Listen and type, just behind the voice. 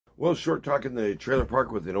Well, short talk in the trailer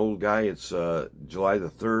park with an old guy. It's July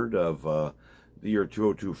the 3rd of the year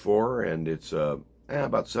 2024, and it's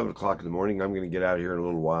about 7 o'clock in the morning. I'm going to get out of here in a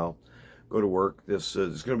little while, go to work. This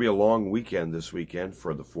is going to be a long weekend this weekend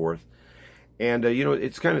for the 4th. And,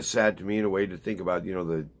 it's kind of sad to me in a way to think about,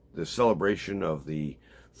 the celebration of the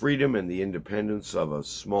freedom and the independence of a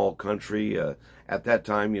small country. At that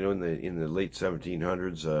time, in the late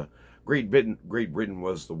 1700s, Great Britain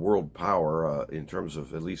was the world power in terms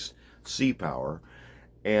of at least sea power,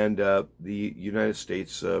 and the United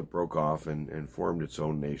States broke off and formed its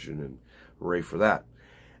own nation, and hooray for that.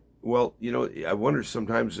 Well, I wonder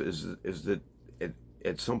sometimes is that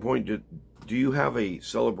at some point do you have a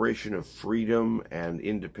celebration of freedom and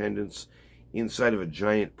independence inside of a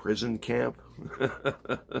giant prison camp?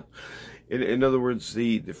 In other words,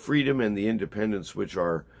 the freedom and the independence which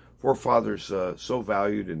our forefathers so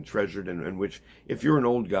valued and treasured, and which, if you're an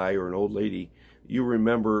old guy or an old lady, you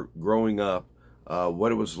remember growing up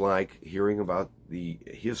what it was like hearing about the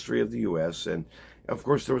history of the U.S. And of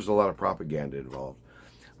course there was a lot of propaganda involved,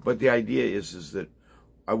 but the idea is that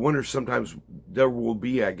I wonder sometimes there will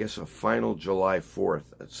be, I guess, a final July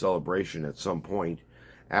 4th celebration at some point,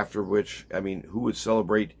 after which, who would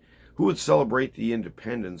celebrate the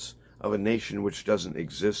independence of a nation which doesn't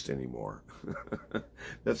exist anymore?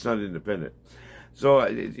 That's not independent. So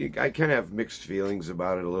I kind of have mixed feelings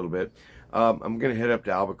about it a little bit. I'm going to head up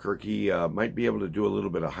to Albuquerque. Might be able to do a little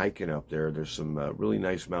bit of hiking up there. There's some really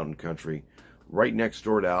nice mountain country right next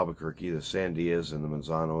door to Albuquerque, the Sandias and the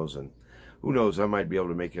Manzanos, and who knows, I might be able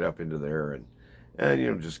to make it up into there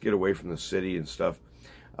and just get away from the city and stuff.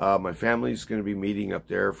 My family's going to be meeting up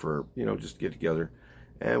there for, just get together,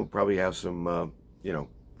 and we'll probably have some,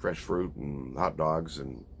 fresh fruit and hot dogs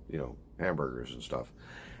and, hamburgers and stuff.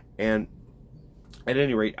 And at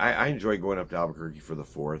any rate, I enjoy going up to Albuquerque for the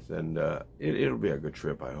 4th, and it'll be a good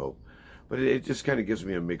trip, I hope. But it just kind of gives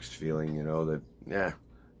me a mixed feeling, that,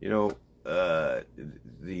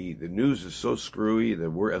 the news is so screwy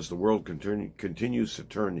that as the world continues to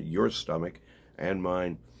turn your stomach and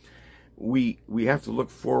mine, we have to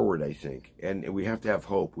look forward, I think, and we have to have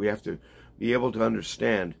hope. We have to be able to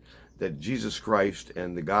understand that Jesus Christ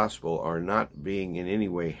and the gospel are not being in any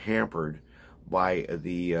way hampered by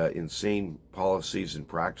the insane policies and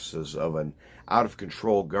practices of an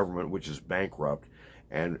out-of-control government which is bankrupt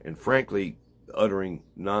and frankly uttering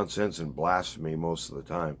nonsense and blasphemy most of the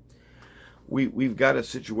time. We've got a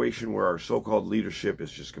situation where our so-called leadership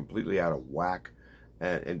is just completely out of whack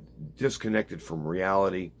and disconnected from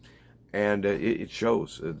reality, and it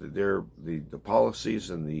shows. The policies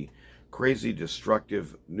and the crazy,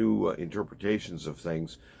 destructive new interpretations of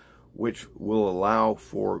things, which will allow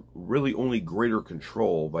for really only greater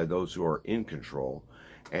control by those who are in control,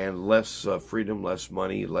 and less freedom, less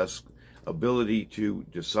money, less ability to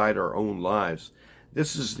decide our own lives.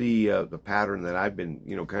 This is the pattern that I've been,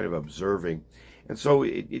 kind of observing. And so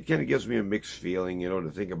it kind of gives me a mixed feeling,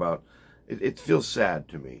 to think about. It feels sad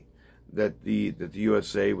to me that the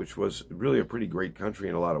USA, which was really a pretty great country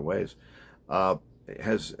in a lot of ways,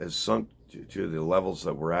 has sunk to the levels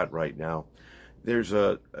that we're at right now. There's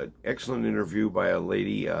an excellent interview by a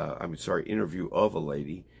lady, interview of a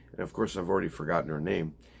lady, and of course I've already forgotten her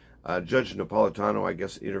name. Judge Napolitano, I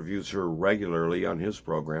guess, interviews her regularly on his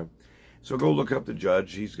program. So go look up the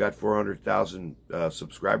judge. He's got 400,000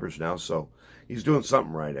 subscribers now, so he's doing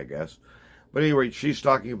something right, I guess. But anyway, she's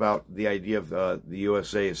talking about the idea of the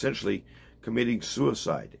USA essentially committing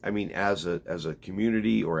suicide. As a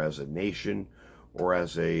community or as a nation or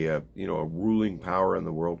as a ruling power in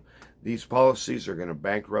the world, these policies are going to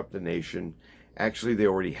bankrupt the nation. Actually, they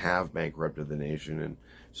already have bankrupted the nation, and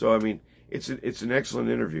so it's an excellent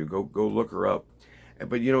interview. Go look her up.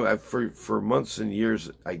 But for months and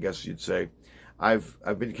years, I guess you'd say, I've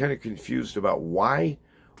been kind of confused about why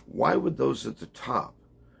would those at the top,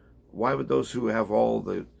 why would those who have all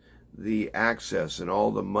the access and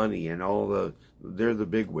all the money and they're the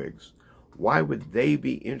bigwigs, why would they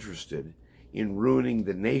be interested in ruining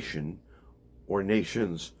the nation or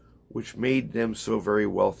nations which made them so very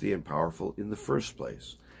wealthy and powerful in the first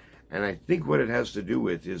place? And I think what it has to do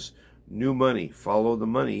with is new money. Follow the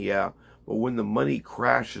money, yeah. But when the money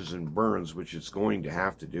crashes and burns, which it's going to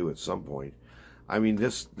have to do at some point,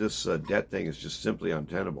 this debt thing is just simply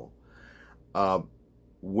untenable.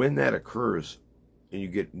 When that occurs and you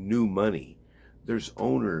get new money, there's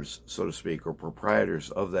owners, so to speak, or proprietors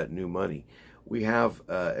of that new money. We have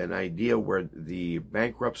an idea where the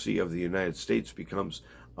bankruptcy of the United States becomes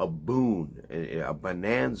a boon, a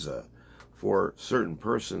bonanza for certain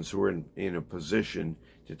persons who are in a position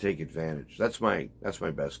to take advantage. That's my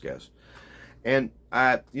best guess. And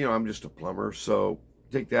I'm just a plumber, so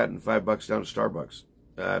take that and $5 down to Starbucks.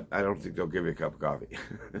 I don't think they'll give you a cup of coffee.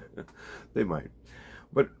 They might.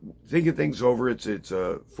 But thinking things over, it's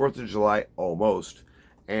 4th of July almost,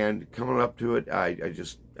 and coming up to it, I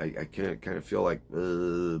kind of feel like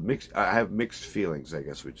mixed. I have mixed feelings, I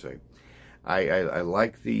guess we'd say. I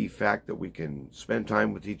like the fact that we can spend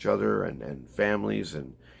time with each other, and families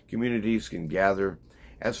and communities can gather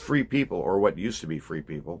as free people, or what used to be free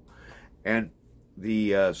people. And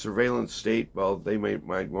the surveillance state, well, they might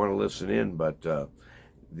want to listen in, but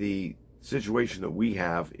the situation that we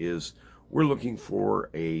have is we're looking for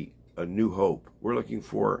a new hope. We're looking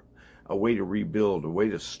for a way to rebuild, a way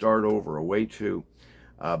to start over, a way to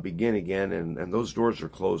begin again, and those doors are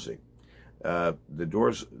closing. The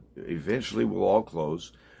doors eventually will all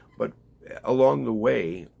close, but along the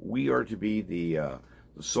way, we are to be the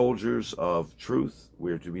soldiers of truth.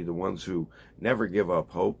 We are to be the ones who never give up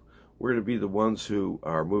hope. We're to be the ones who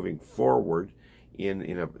are moving forward in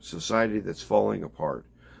a society that's falling apart.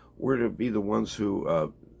 We're to be the ones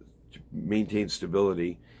who maintain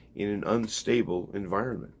stability in an unstable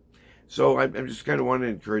environment. So I'm just kind of wanting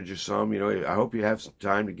to encourage you some. I hope you have some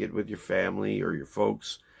time to get with your family or your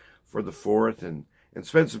folks for the 4th and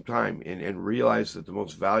spend some time and realize that the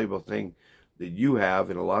most valuable thing that you have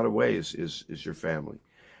in a lot of ways is your family.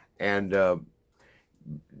 And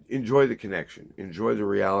enjoy the connection, enjoy the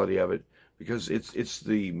reality of it, because it's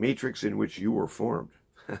the matrix in which you were formed.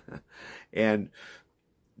 And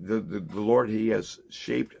the Lord, He has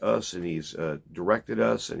shaped us, and He's directed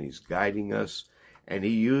us, and He's guiding us, and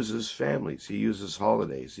He uses families, He uses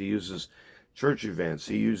holidays, He uses church events,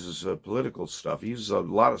 He uses political stuff, He uses a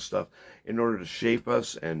lot of stuff in order to shape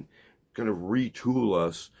us and kind of retool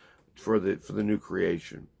us for the new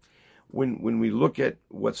creation. When we look at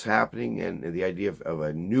what's happening and the idea of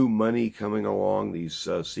a new money coming along, these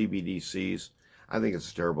CBDCs, I think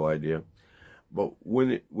it's a terrible idea. But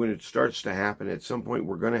when it starts to happen, at some point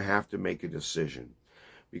we're going to have to make a decision,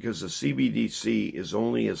 because the CBDC is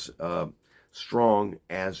only as strong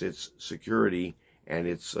as its security and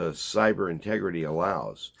its cyber integrity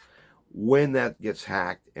allows. When that gets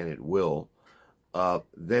hacked, and it will,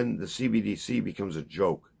 then the CBDC becomes a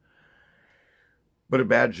joke. But a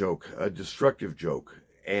bad joke, a destructive joke.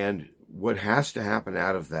 And what has to happen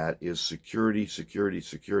out of that is security, security,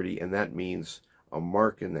 security. And that means a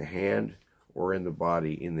mark in the hand or in the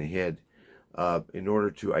body, in the head, in order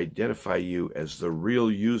to identify you as the real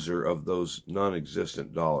user of those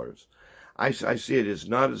non-existent dollars. I see it as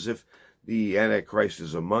not as if the Antichrist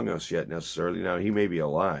is among us yet necessarily. Now, he may be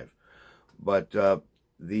alive. But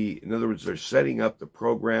in other words, they're setting up the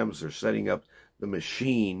programs, they're setting up the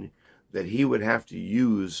machine that he would have to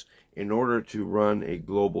use in order to run a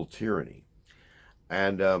global tyranny.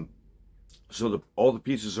 And so all the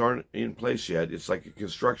pieces aren't in place yet. It's like a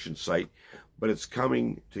construction site, but it's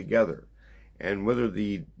coming together. And whether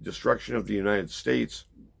the destruction of the United States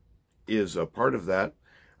is a part of that,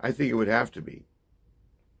 I think it would have to be.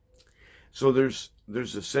 So there's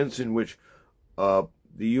a sense in which the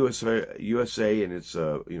USA and its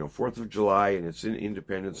 4th of July and its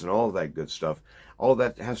independence and all of that good stuff, all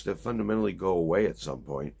that has to fundamentally go away at some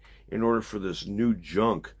point in order for this new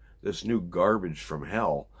junk, this new garbage from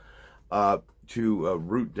hell, to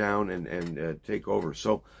root down and take over.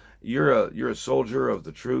 So you're a soldier of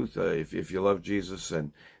the truth if you love Jesus,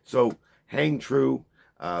 and so hang true,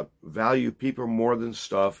 value people more than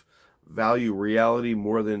stuff, value reality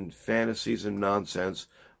more than fantasies and nonsense,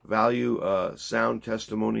 value sound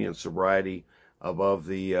testimony and sobriety above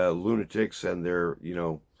the lunatics and their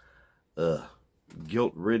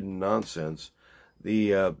guilt-ridden nonsense.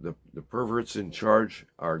 The perverts in charge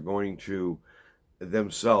are going to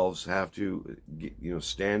themselves have to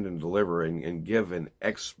stand and deliver and give an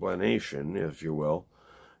explanation, if you will,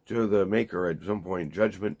 to the Maker. At some point,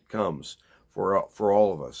 judgment comes for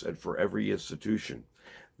all of us and for every institution.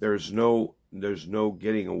 There's no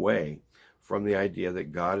getting away from the idea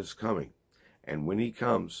that God is coming. And when He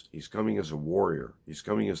comes, He's coming as a warrior. He's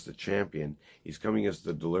coming as the champion. He's coming as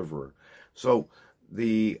the deliverer. So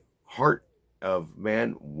the heart of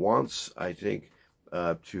man wants, I think,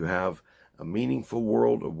 to have a meaningful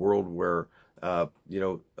world, a world where,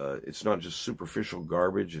 it's not just superficial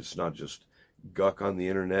garbage. It's not just guck on the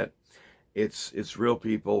internet. It's real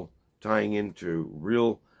people tying into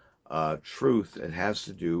real truth that has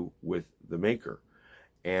to do with the Maker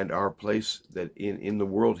and our place that in the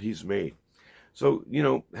world He's made. So,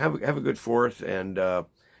 have a good 4th, and,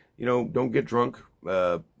 don't get drunk.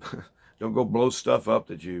 Don't go blow stuff up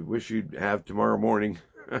that you wish you'd have tomorrow morning.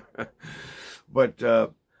 But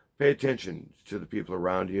pay attention to the people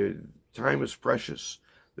around you. Time is precious.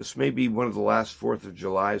 This may be one of the last 4th of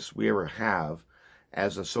Julys we ever have,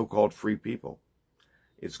 as a so-called free people.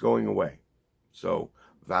 It's going away. So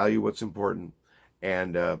value what's important,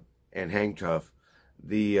 and hang tough.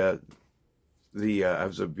 There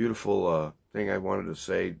was a beautiful thing I wanted to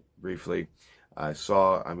say briefly. A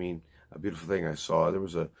beautiful thing I saw. There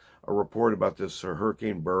was a report about this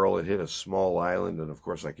Hurricane Beryl. It hit a small island, and of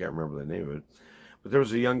course I can't remember the name of it. But there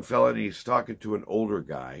was a young fella, and he's talking to an older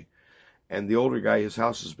guy. And the older guy, his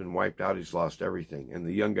house has been wiped out. He's lost everything. And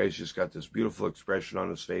the young guy's just got this beautiful expression on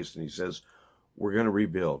his face, and he says, we're going to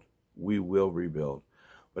rebuild. We will rebuild.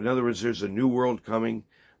 But in other words, there's a new world coming.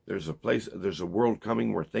 There's a world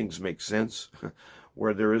coming where things make sense,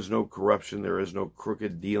 where there is no corruption, there is no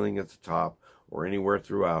crooked dealing at the top or anywhere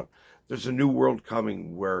throughout. There's a new world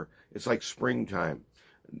coming where it's like springtime,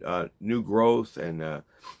 new growth, and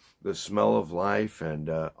the smell of life, and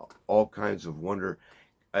all kinds of wonder.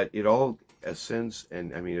 It all ascends,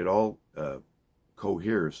 and it all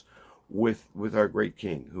coheres with our great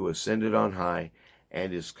King, who ascended on high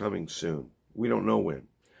and is coming soon. We don't know when,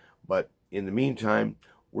 but in the meantime,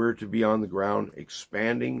 we're to be on the ground,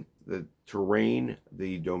 expanding the terrain,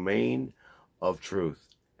 the domain of truth,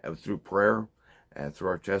 through prayer, and through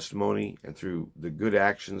our testimony, and through the good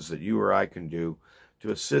actions that you or I can do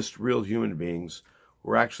to assist real human beings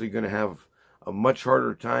who are actually going to have a much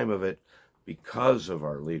harder time of it because of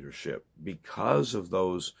our leadership, because of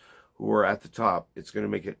those who are at the top. It's going to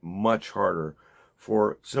make it much harder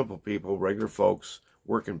for simple people, regular folks,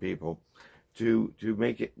 working people, to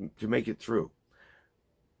make it through.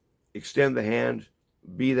 Extend the hand,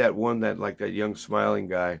 be that one that, like that young smiling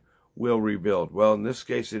guy, will rebuild. Well, in this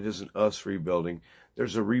case, it isn't us rebuilding.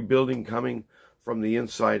 There's a rebuilding coming from the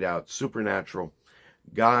inside out, supernatural.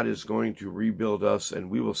 God is going to rebuild us, and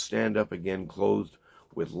we will stand up again, clothed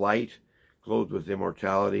with light, clothed with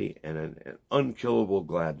immortality, and an unkillable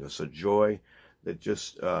gladness, a joy that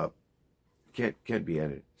just can't be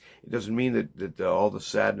ended. It doesn't mean that all the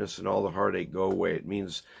sadness and all the heartache go away. It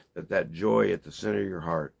means that joy at the center of your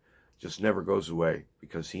heart just never goes away,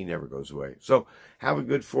 because he never goes away. So have a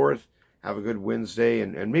good 4th. Have a good Wednesday,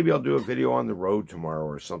 and maybe I'll do a video on the road tomorrow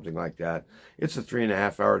or something like that. It's a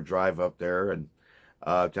 3.5-hour drive up there, and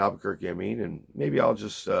to Albuquerque, and maybe I'll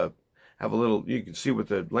just have a little, you can see what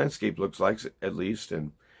the landscape looks like at least,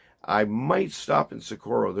 and I might stop in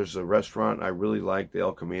Socorro. There's a restaurant I really like, the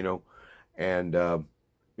El Camino, and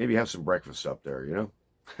maybe have some breakfast up there,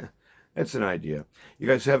 That's an idea. You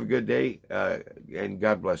guys have a good day, and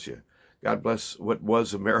God bless you. God bless what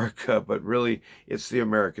was America, but really it's the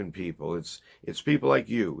American people. It's people like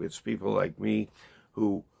you. It's people like me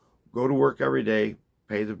who go to work every day,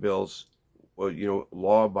 pay the bills,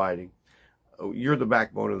 law-abiding. You're the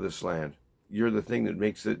backbone of this land. You're the thing that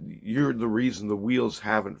makes it, you're the reason the wheels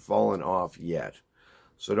haven't fallen off yet.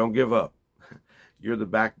 So don't give up. You're the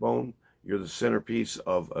backbone. You're the centerpiece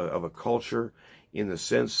of a culture, in the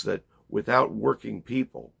sense that without working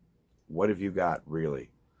people, what have you got,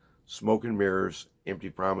 really? Smoke and mirrors, empty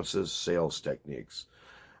promises, sales techniques.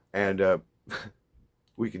 And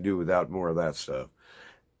we can do without more of that stuff.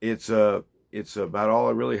 It's about all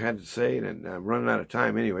I really had to say, and I'm running out of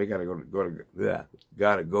time anyway. Gotta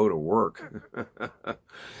go to work.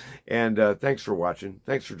 And thanks for watching.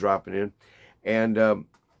 Thanks for dropping in. And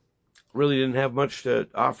really didn't have much to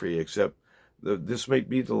offer you, except this may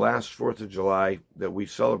be the last 4th of July that we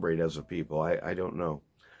celebrate as a people. I don't know.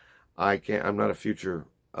 I'm not a future,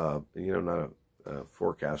 not a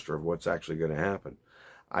forecaster of what's actually going to happen.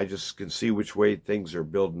 I just can see which way things are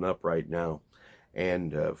building up right now.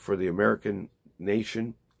 And for the American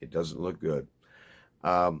nation, it doesn't look good.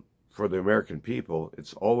 For the American people,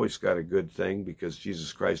 it's always got a good thing, because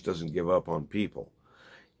Jesus Christ doesn't give up on people.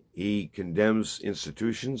 He condemns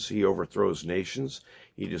institutions. He overthrows nations.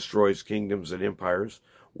 He destroys kingdoms and empires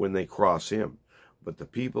when they cross him. But the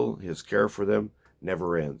people, his care for them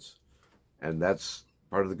never ends. And that's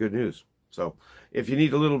part of the good news. So if you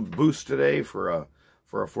need a little boost today for a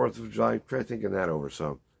 4th of July, try thinking that over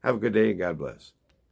some. Have a good day, and God bless.